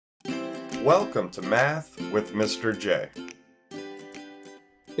Welcome to Math with Mr. J.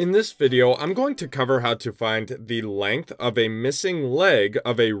 In this video, I'm going to cover how to find the length of a missing leg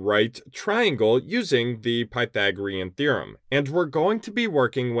of a right triangle using the Pythagorean theorem, and we're going to be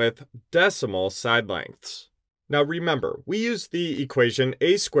working with decimal side lengths. Now remember, we use the equation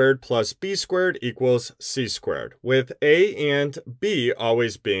a squared plus b squared equals c squared, with a and b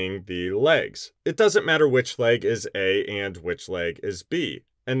always being the legs. It doesn't matter which leg is a and which leg is b,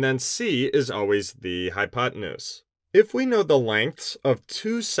 and then c is always the hypotenuse. If we know the lengths of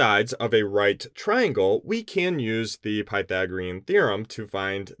two sides of a right triangle, we can use the Pythagorean theorem to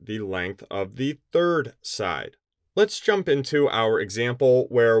find the length of the third side. Let's jump into our example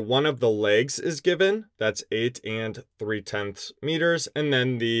where one of the legs is given, that's 8 3/10 meters, and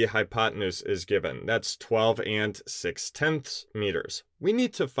then the hypotenuse is given, that's 12 6/10 meters. We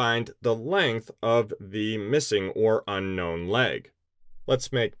need to find the length of the missing or unknown leg.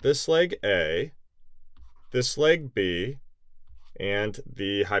 Let's make this leg A, this leg B, and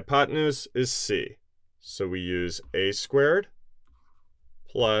the hypotenuse is C. So we use a squared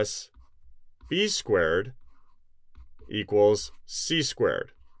plus b squared equals c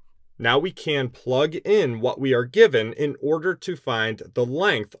squared. Now we can plug in what we are given in order to find the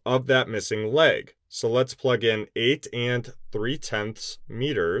length of that missing leg. So let's plug in 8 3/10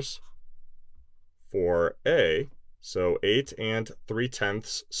 meters for A. So 8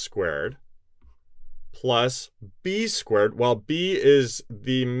 3/10 squared plus b squared. Well, b is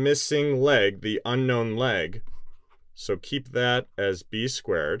the missing leg, the unknown leg. So keep that as b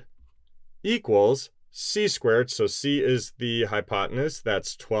squared equals c squared. So c is the hypotenuse.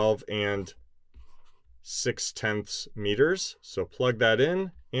 That's 12 6/10 meters. So plug that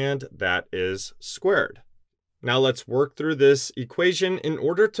in, and that is squared. Now let's work through this equation in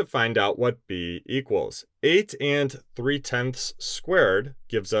order to find out what b equals. 8 3/10 squared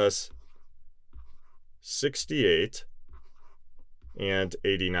gives us 68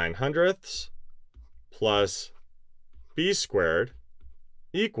 89/100 plus b squared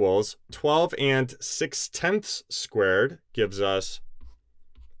equals 12 6/10 squared gives us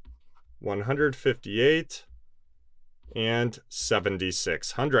 158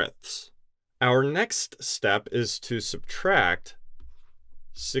 76/100. Our next step is to subtract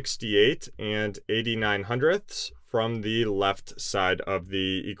 68 89/100 from the left side of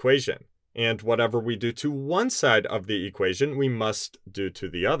the equation. And whatever we do to one side of the equation, we must do to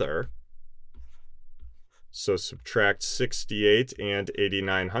the other. So subtract 68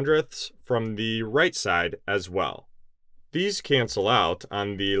 89/100 from the right side as well. These cancel out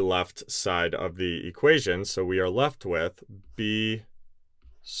on the left side of the equation, so we are left with b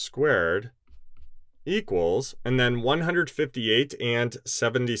squared equals, and then 158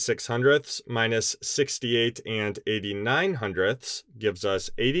 76/100 minus 68 89/100 gives us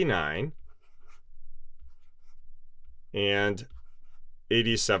 89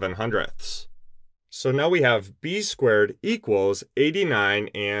 87/100. So now we have b squared equals 89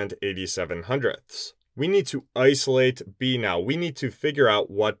 87/100. We need to isolate b now. We need to figure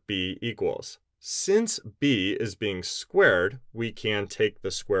out what b equals. Since b is being squared, we can take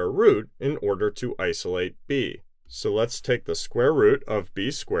the square root in order to isolate b. So let's take the square root of b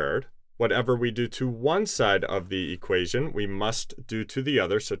squared. Whatever we do to one side of the equation, we must do to the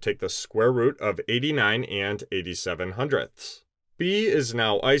other. So take the square root of 89 87/100. b is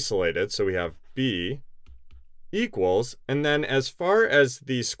now isolated, so we have b equals, and then as far as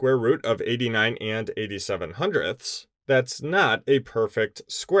the square root of 89 87/100, that's not a perfect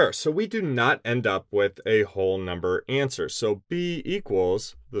square. So we do not end up with a whole number answer. So b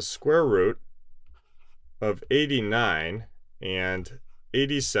equals the square root of 89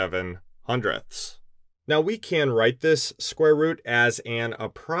 87/100. Now we can write this square root as an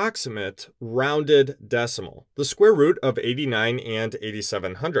approximate rounded decimal. The square root of 89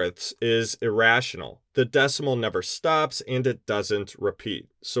 87/100 is irrational. The decimal never stops and it doesn't repeat.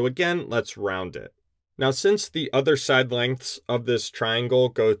 So again, let's round it. Now since the other side lengths of this triangle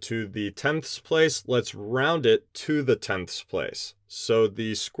go to the tenths place, let's round it to the tenths place. So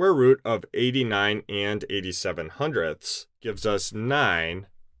the square root of 89 87/100 gives us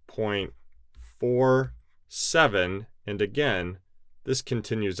 9.47, and again, this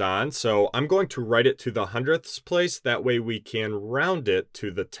continues on. So I'm going to write it to the hundredths place. That way we can round it to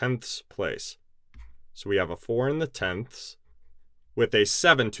the tenths place. So we have a 4 in the tenths with a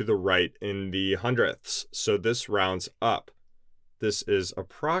 7 to the right in the hundredths. So this rounds up. This is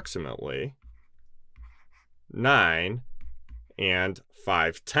approximately 9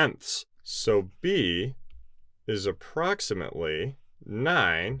 5/10. So b is approximately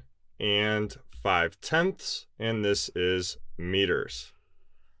 9 5/10, and this is meters.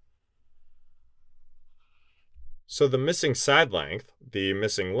 So the missing side length, the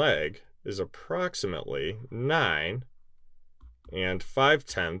missing leg, is approximately 9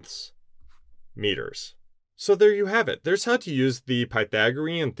 5/10 meters. So there you have it. There's how to use the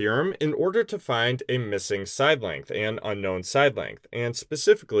Pythagorean theorem in order to find a missing side length and unknown side length. And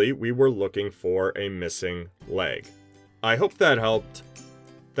specifically, we were looking for a missing leg. I hope that helped.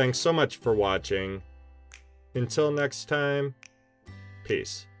 Thanks so much for watching. Until next time,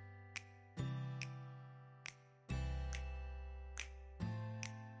 peace.